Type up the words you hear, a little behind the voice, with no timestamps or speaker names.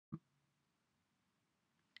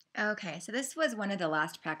Okay, so this was one of the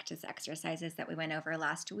last practice exercises that we went over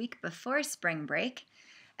last week before spring break.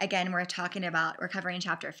 Again, we're covering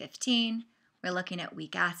chapter 15. We're looking at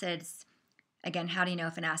weak acids. Again, how do you know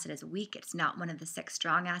if an acid is weak? It's not one of the 6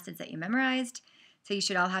 strong acids that you memorized. So you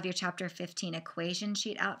should all have your chapter 15 equation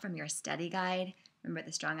sheet out from your study guide. Remember,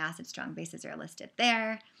 the strong acids, strong bases are listed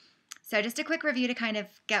there. So just a quick review to kind of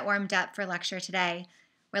get warmed up for lecture today.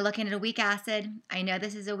 We're looking at a weak acid. I know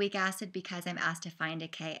this is a weak acid because I'm asked to find a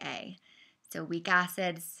Ka. So weak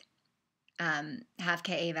acids have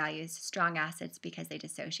Ka values. Strong acids, because they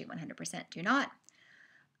dissociate 100%, do not.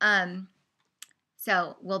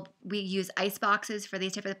 So we use ice boxes for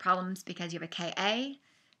these type of problems because you have a Ka,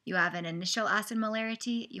 you have an initial acid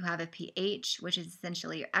molarity, you have a pH, which is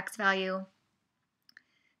essentially your X value.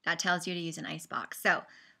 That tells you to use an ice box. So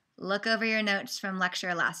look over your notes from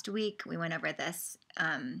lecture last week. We went over this.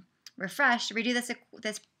 Redo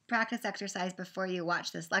this practice exercise before you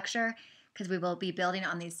watch this lecture, because we will be building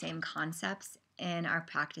on these same concepts in our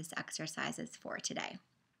practice exercises for today.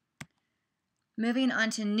 Moving on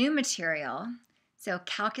to new material. So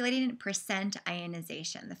calculating percent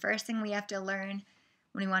ionization. The first thing we have to learn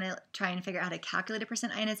when we want to try and figure out how to calculate a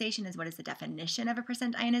percent ionization is what is the definition of a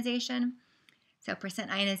percent ionization. So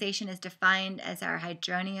percent ionization is defined as our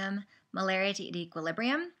hydronium molarity at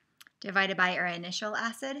equilibrium divided by our initial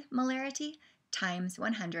acid molarity times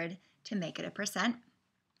 100 to make it a percent.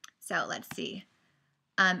 So let's see.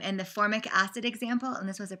 In the formic acid example, and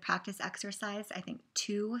this was a practice exercise, I think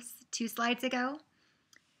two slides ago,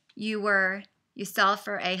 you solved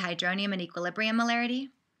for a hydronium and equilibrium molarity.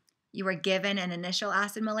 You were given an initial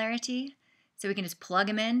acid molarity, so we can just plug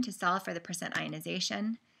them in to solve for the percent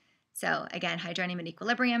ionization. So again, hydronium and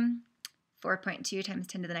equilibrium, 4.2 times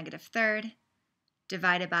 10 to the negative third,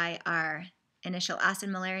 divided by our initial acid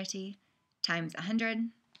molarity times 100.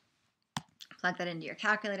 Plug that into your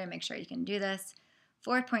calculator, make sure you can do this.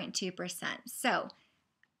 4.2%. So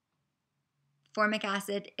formic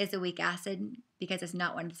acid is a weak acid because it's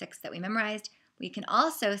not one of the 6 that we memorized. We can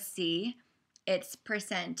also see its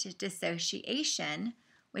percent dissociation,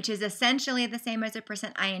 which is essentially the same as a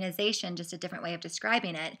percent ionization, just a different way of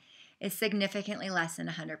describing it, is significantly less than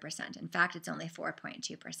 100%. In fact, it's only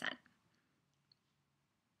 4.2%.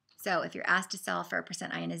 So if you're asked to solve for a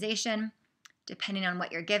percent ionization, depending on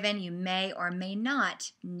what you're given, you may or may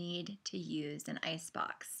not need to use an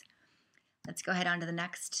icebox. Let's go ahead on to the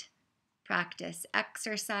next practice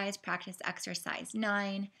exercise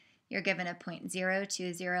 9. You're given a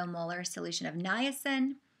 0.020 molar solution of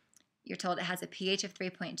niacin. You're told it has a pH of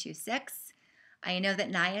 3.26. I know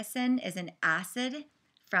that niacin is an acid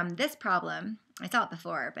from this problem. I saw it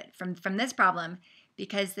before, but from this problem,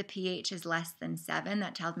 because the pH is less than 7,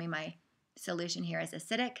 that tells me my solution here is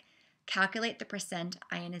acidic. Calculate the percent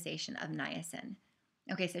ionization of niacin.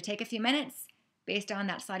 Okay, so take a few minutes. Based on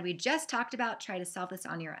that slide we just talked about, try to solve this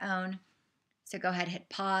on your own. So go ahead, hit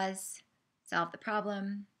pause, solve the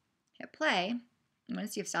problem, hit play, and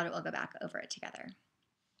once you've solved it, we'll go back over it together.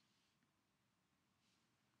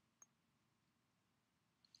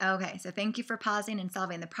 Okay, so thank you for pausing and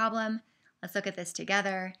solving the problem. Let's look at this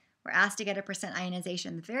together. We're asked to get a percent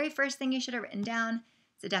ionization. The very first thing you should have written down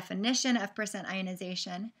is the definition of percent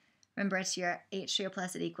ionization. Remember, it's your H3O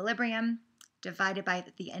plus at equilibrium divided by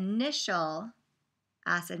the initial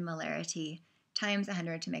acid molarity times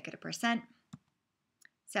 100 to make it a percent.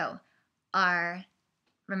 So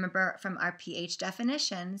remember from our pH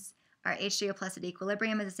definitions, our H3O plus at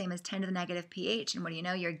equilibrium is the same as 10 to the negative pH. And what do you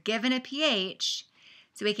know? You're given a pH,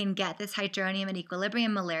 so we can get this hydronium and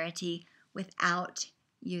equilibrium molarity without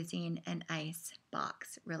using an ice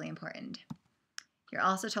box. Really important. You're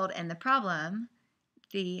also told in the problem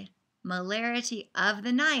the molarity of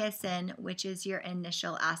the niacin, which is your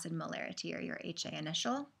initial acid molarity, or your HA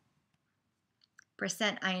initial.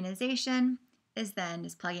 Percent ionization is then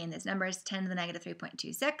just plugging in these numbers, 10 to the negative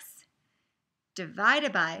 3.26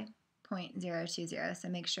 divided by 0.020. So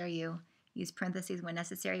make sure you use parentheses when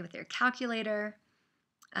necessary with your calculator,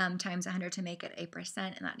 times 100 to make it a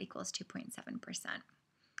percent, and that equals 2.7%.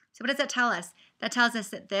 So what does that tell us? That tells us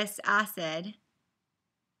that this acid,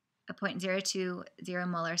 a 0.020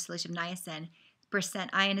 molar solution of niacin,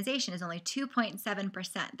 percent ionization is only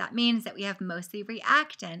 2.7%. That means that we have mostly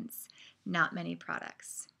reactants, not many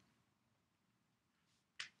products.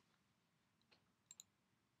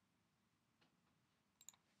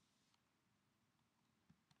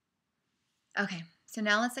 Okay, so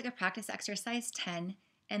now let's look at practice exercise 10,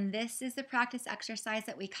 and this is the practice exercise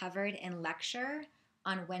that we covered in lecture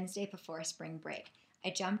on Wednesday before spring break. I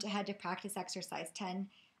jumped ahead to practice exercise 10.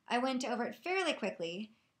 I went over it fairly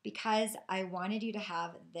quickly because I wanted you to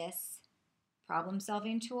have this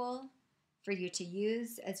problem-solving tool for you to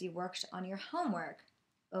use as you worked on your homework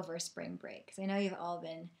over spring break. Because I know you've all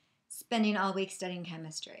been spending all week studying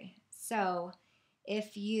chemistry. So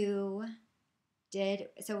if you did,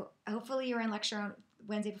 so hopefully you were in lecture on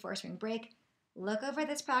Wednesday before spring break. Look over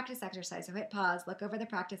this practice exercise. So hit pause, look over the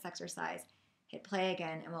practice exercise, hit play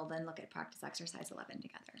again, and we'll then look at practice exercise 11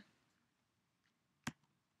 together.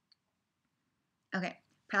 Okay,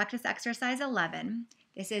 practice exercise 11.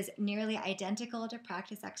 This is nearly identical to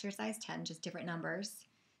practice exercise 10, just different numbers.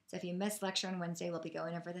 So if you missed lecture on Wednesday, we'll be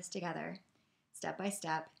going over this together, step by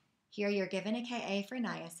step. Here you're given a Ka for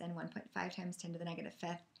niacin, 1.5 times 10 to the negative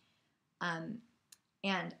fifth.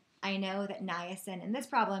 And I know that niacin in this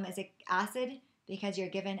problem is an acid because you're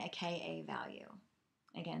given a Ka value.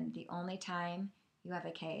 Again, the only time you have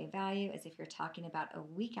a Ka value is if you're talking about a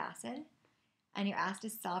weak acid and you're asked to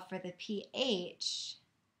solve for the pH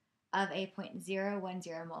of a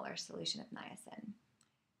 0.010 molar solution of niacin.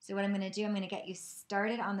 So what I'm going to do, I'm going to get you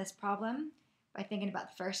started on this problem by thinking about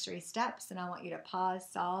the first 3 steps, and I want you to pause,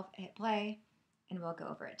 solve, hit play, and we'll go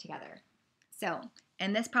over it together. So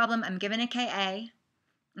in this problem, I'm given a Ka,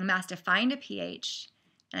 I'm asked to find a pH,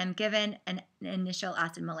 and I'm given an initial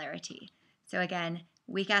acid molarity. So again,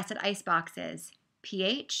 weak acid ice boxes,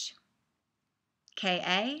 pH,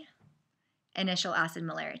 Ka, initial acid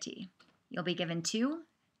molarity. You'll be given 2,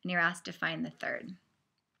 and you're asked to find the third.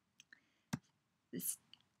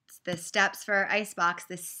 The steps for icebox,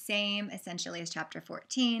 the same essentially as chapter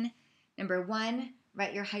 14. Number 1,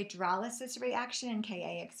 write your hydrolysis reaction and Ka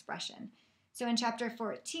expression. So in chapter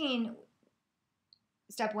 14,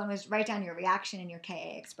 step 1 was write down your reaction and your Ka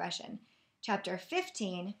expression. Chapter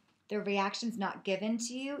 15, the reaction's not given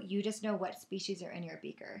to you. You just know what species are in your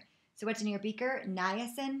beaker. So what's in your beaker?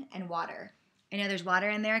 Niacin and water. I know there's water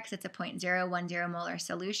in there because it's a 0.010 molar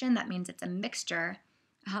solution. That means it's a mixture,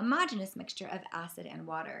 a homogeneous mixture of acid and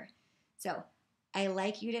water. So I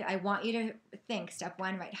want you to think, step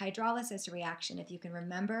 1, write hydrolysis reaction. If you can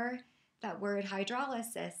remember that word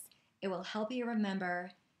hydrolysis, it will help you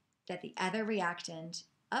remember that the other reactant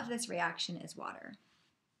of this reaction is water.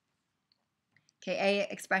 Ka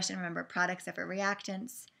expression, remember products of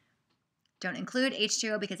reactants. Don't include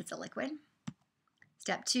H2O because it's a liquid.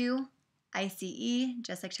 Step 2, ICE,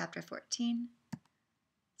 just like chapter 14.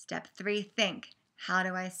 Step 3, think. How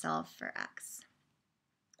do I solve for X?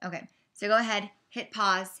 Okay, so go ahead, hit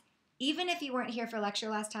pause. Even if you weren't here for lecture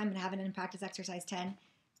last time and haven't in practice exercise 10,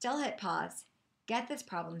 still hit pause. Get this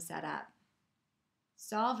problem set up.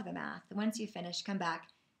 Solve the math. Once you finish, come back,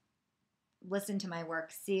 listen to my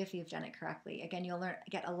work, see if you've done it correctly. Again, you'll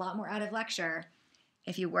get a lot more out of lecture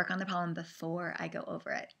if you work on the problem before I go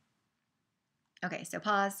over it. Okay, so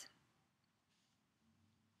pause.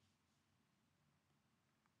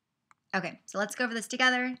 Okay, so let's go over this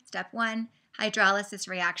together. Step 1, hydrolysis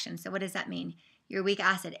reaction. So what does that mean? Your weak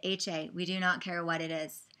acid, HA, we do not care what it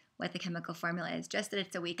is, what the chemical formula is, just that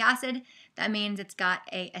it's a weak acid. That means it's got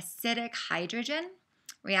a acidic hydrogen,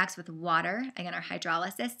 reacts with water, again our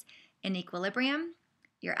hydrolysis, in equilibrium.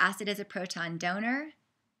 Your acid is a proton donor.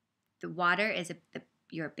 The water is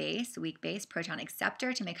your base, weak base, proton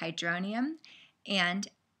acceptor to make hydronium, and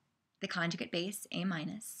the conjugate base, A-.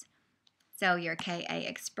 So your Ka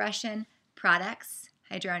expression, products,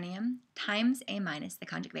 hydronium, times A-, the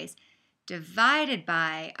conjugate base, divided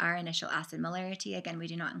by our initial acid molarity. Again, we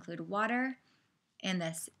do not include water in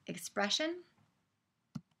this expression.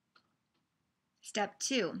 Step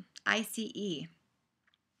 2, ICE.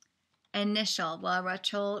 Initial, well,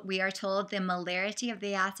 we are told the molarity of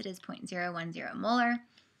the acid is 0.010 molar.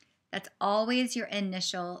 That's always your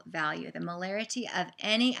initial value. The molarity of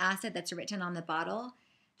any acid that's written on the bottle,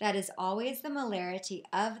 that is always the molarity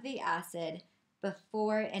of the acid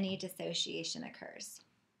before any dissociation occurs.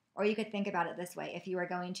 Or you could think about it this way. If you were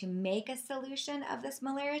going to make a solution of this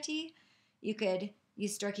molarity, you could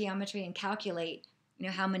use stoichiometry and calculate,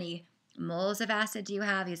 how many moles of acid do you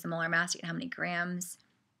have, use the molar mass, how many grams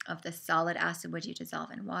of the solid acid would you dissolve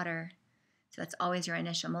in water. So that's always your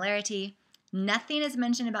initial molarity. Nothing is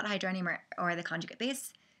mentioned about hydronium or the conjugate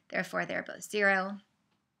base, therefore they're both 0.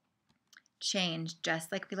 Change,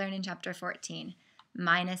 just like we learned in chapter 14,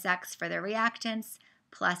 minus X for the reactants,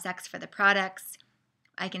 plus X for the products.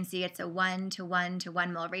 I can see it's a 1 to 1 to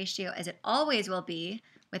 1 mole ratio, as it always will be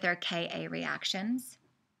with our Ka reactions.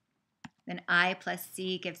 Then I plus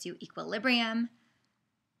C gives you equilibrium.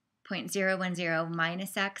 0.010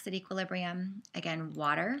 minus X at equilibrium. Again,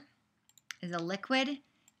 water is a liquid.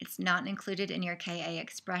 It's not included in your Ka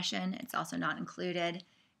expression. It's also not included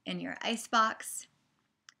in your icebox.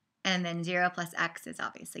 And then 0 plus X is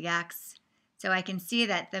obviously X. So I can see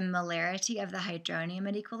that the molarity of the hydronium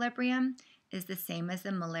at equilibrium is the same as the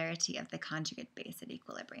molarity of the conjugate base at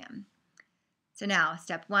equilibrium. So now,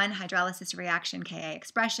 step 1, hydrolysis reaction Ka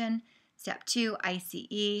expression. Step 2,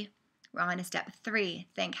 ICE. We're on to step 3,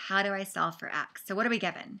 think, how do I solve for X? So what are we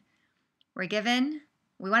given?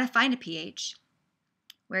 We want to find a pH.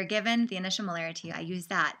 We're given the initial molarity. I use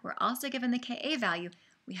that. We're also given the Ka value.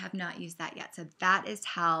 We have not used that yet. So that is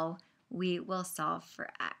how we will solve for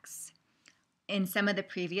X. In some of the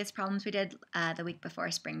previous problems we did the week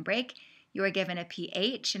before spring break, you were given a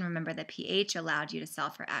pH. And remember, the pH allowed you to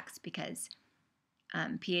solve for X because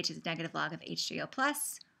pH is a negative log of H3O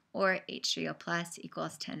plus, or H3O plus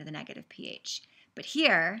equals 10 to the negative pH. But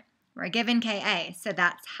here, we're given Ka, so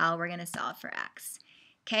that's how we're going to solve for X.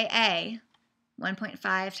 Ka,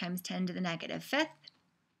 1.5 times 10 to the negative fifth,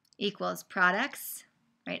 equals products,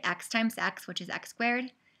 right, X times X, which is X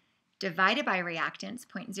squared, divided by reactants,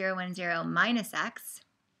 0.010 minus X.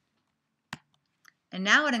 And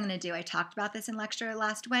now what I'm going to do, I talked about this in lecture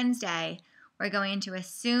last Wednesday, we're going to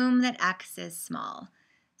assume that X is small.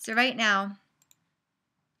 So right now,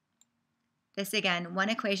 this again, one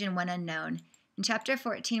equation, one unknown. In chapter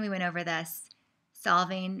 14, we went over this,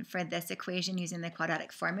 solving for this equation using the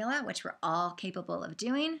quadratic formula, which we're all capable of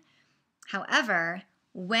doing. However,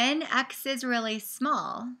 when X is really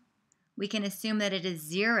small, we can assume that it is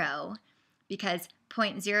 0 because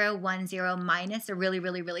 0.010 minus a really,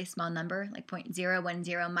 really, really small number, like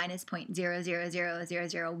 0.010 minus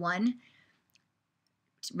 0.000001,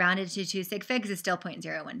 rounded to 2 sig figs is still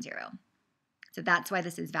 0.010. So that's why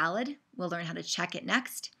this is valid. We'll learn how to check it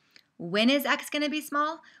next. When is X going to be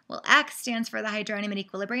small? Well, X stands for the hydronium at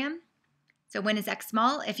equilibrium. So when is X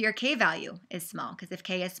small? If your K value is small, because if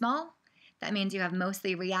K is small, that means you have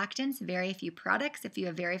mostly reactants, very few products. If you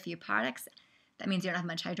have very few products, that means you don't have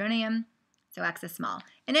much hydronium, so X is small.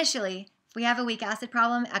 Initially, if we have a weak acid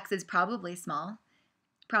problem, X is probably small.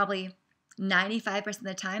 Probably 95% of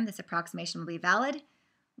the time, this approximation will be valid.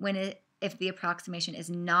 If the approximation is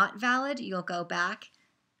not valid, you'll go back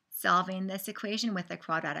solving this equation with the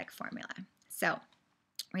quadratic formula. So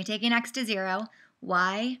we're taking X to 0.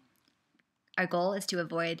 Why? Our goal is to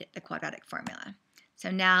avoid the quadratic formula.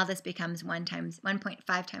 So now this becomes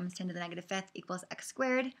 1.5 times 10 to the negative fifth equals X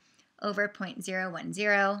squared over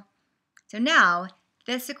 0.010. So now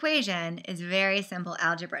this equation is very simple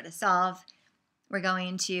algebra to solve. We're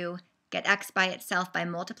going to get X by itself by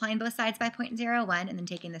multiplying both sides by 0.01 and then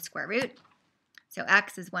taking the square root. So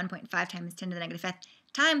X is 1.5 times 10 to the negative fifth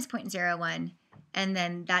times 0.01, and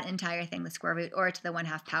then that entire thing, the square root, or to the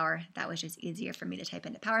 1/2 power. That was just easier for me to type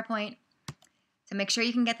into PowerPoint. So make sure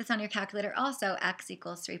you can get this on your calculator also. X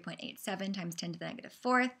equals 3.87 times 10 to the negative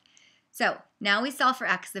fourth. So now we solve for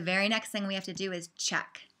X. The very next thing we have to do is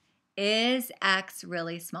check. Is X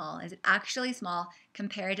really small? Is it actually small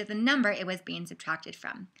compared to the number it was being subtracted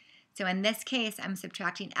from? So in this case, I'm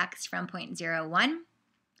subtracting X from 0.01.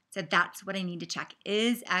 So that's what I need to check.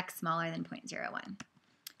 Is X smaller than 0.01?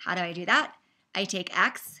 How do I do that? I take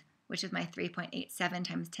X, which is my 3.87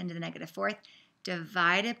 times 10 to the negative fourth,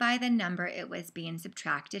 divided by the number it was being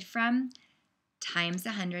subtracted from, times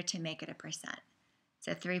 100 to make it a percent.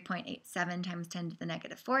 So 3.87 times 10 to the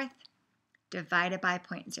negative fourth, divided by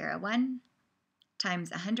 0.01 times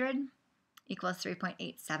 100 equals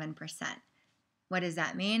 3.87%. What does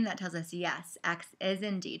that mean? That tells us, yes, X is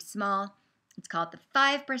indeed small. It's called the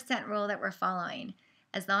 5% rule that we're following.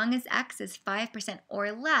 As long as X is 5%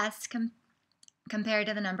 or less compared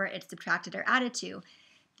to the number it's subtracted or added to,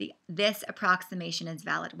 this approximation is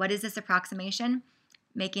valid. What is this approximation?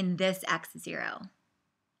 Making this X 0.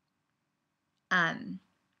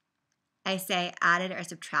 I say added or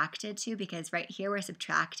subtracted to because right here we're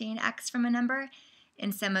subtracting X from a number.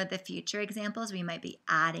 In some of the future examples, we might be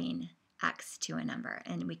adding X to a number,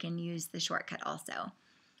 and we can use the shortcut also.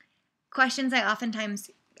 Questions I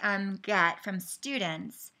oftentimes get from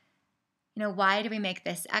students, why do we make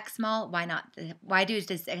this X small? Why not? Does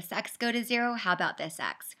this X go to 0? How about this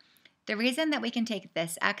X? The reason that we can take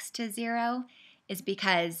this X to 0 is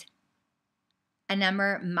because a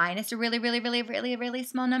number minus a really, really, really, really, really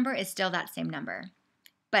small number is still that same number.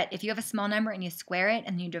 But if you have a small number and you square it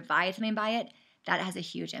and you divide something by it, that has a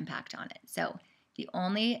huge impact on it. So the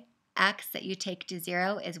only X that you take to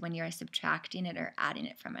 0 is when you're subtracting it or adding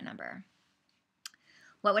it from a number.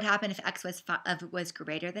 What would happen if X was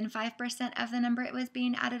greater than 5% of the number it was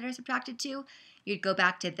being added or subtracted to? You'd go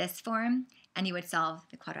back to this form and you would solve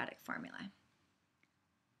the quadratic formula.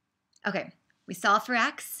 Okay, we solve for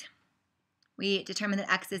X. We determine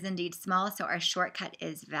that X is indeed small, so our shortcut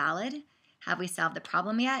is valid. Have we solved the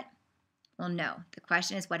problem yet? Well, no. The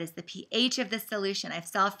question is, what is the pH of the solution? I've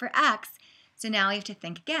solved for X, so now we have to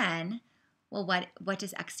think again. well, what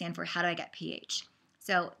does X stand for? How do I get pH?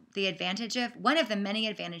 So one of the many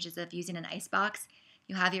advantages of using an icebox,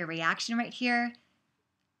 you have your reaction right here.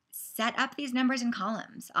 Set up these numbers in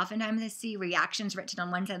columns. Oftentimes I see reactions written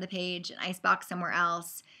on one side of the page, an icebox somewhere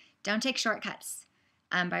else. Don't take shortcuts.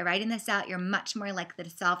 By writing this out, you're much more likely to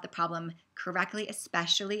solve the problem correctly,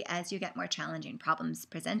 especially as you get more challenging problems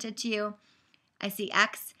presented to you. I see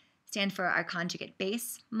X stand for our conjugate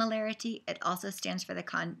base molarity. It also stands for the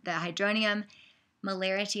hydronium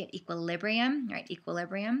molarity at equilibrium, right?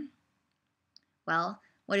 Equilibrium. Well,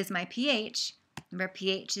 what is my pH? Remember,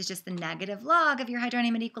 pH is just the negative log of your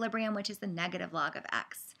hydronium at equilibrium, which is the negative log of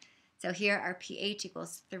X. So here our pH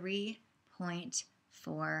equals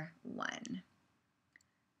 3.41.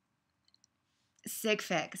 Sig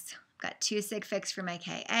figs. I've got 2 sig figs for my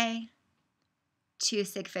Ka, 2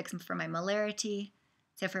 sig figs for my molarity.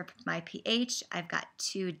 So for my pH, I've got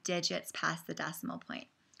 2 digits past the decimal point.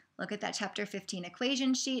 Look at that chapter 15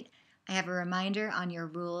 equation sheet. I have a reminder on your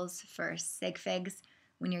rules for sig figs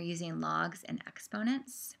when you're using logs and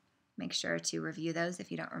exponents. Make sure to review those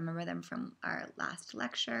if you don't remember them from our last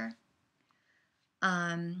lecture.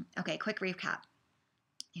 Okay, quick recap.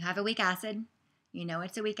 You have a weak acid. You know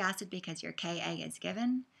it's a weak acid because your Ka is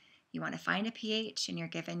given. You want to find a pH and you're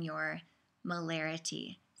given your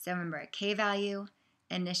molarity. So remember, a K value,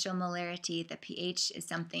 initial molarity, the pH is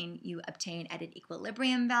something you obtain at an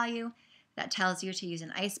equilibrium value. That tells you to use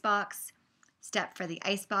an icebox. Step for the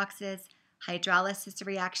iceboxes, hydrolysis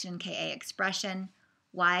reaction, Ka expression.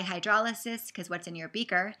 Why hydrolysis? Because what's in your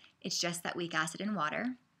beaker? It's just that weak acid and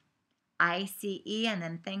water. ICE, and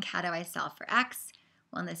then think, how do I solve for X?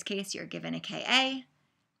 Well, in this case, you're given a Ka,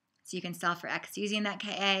 so you can solve for X using that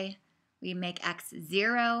Ka. We make X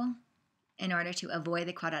 0 in order to avoid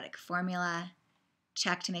the quadratic formula.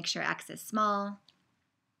 Check to make sure X is small.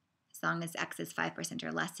 As long as X is 5%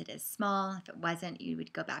 or less, it is small. If it wasn't, you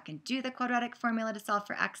would go back and do the quadratic formula to solve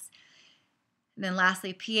for X. And then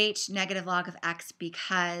lastly, pH, negative log of X,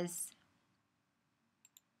 because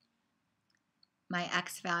my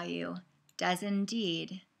X value does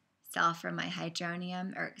indeed stand for my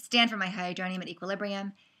hydronium at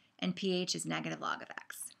equilibrium, and pH is negative log of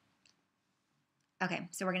X. Okay,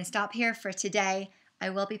 so we're going to stop here for today.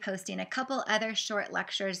 I will be posting a couple other short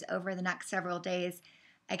lectures over the next several days.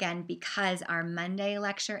 Again, because our Monday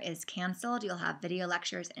lecture is canceled, you'll have video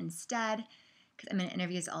lectures instead because I'm in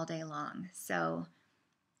interviews all day long. So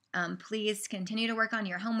please continue to work on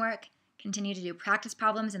your homework. Continue to do practice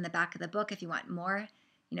problems in the back of the book if you want more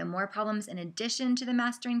problems in addition to the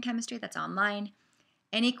Mastering Chemistry that's online.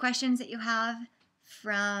 Any questions that you have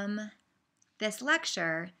from this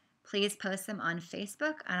lecture, please post them on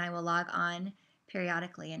Facebook, and I will log on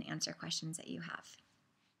periodically and answer questions that you have.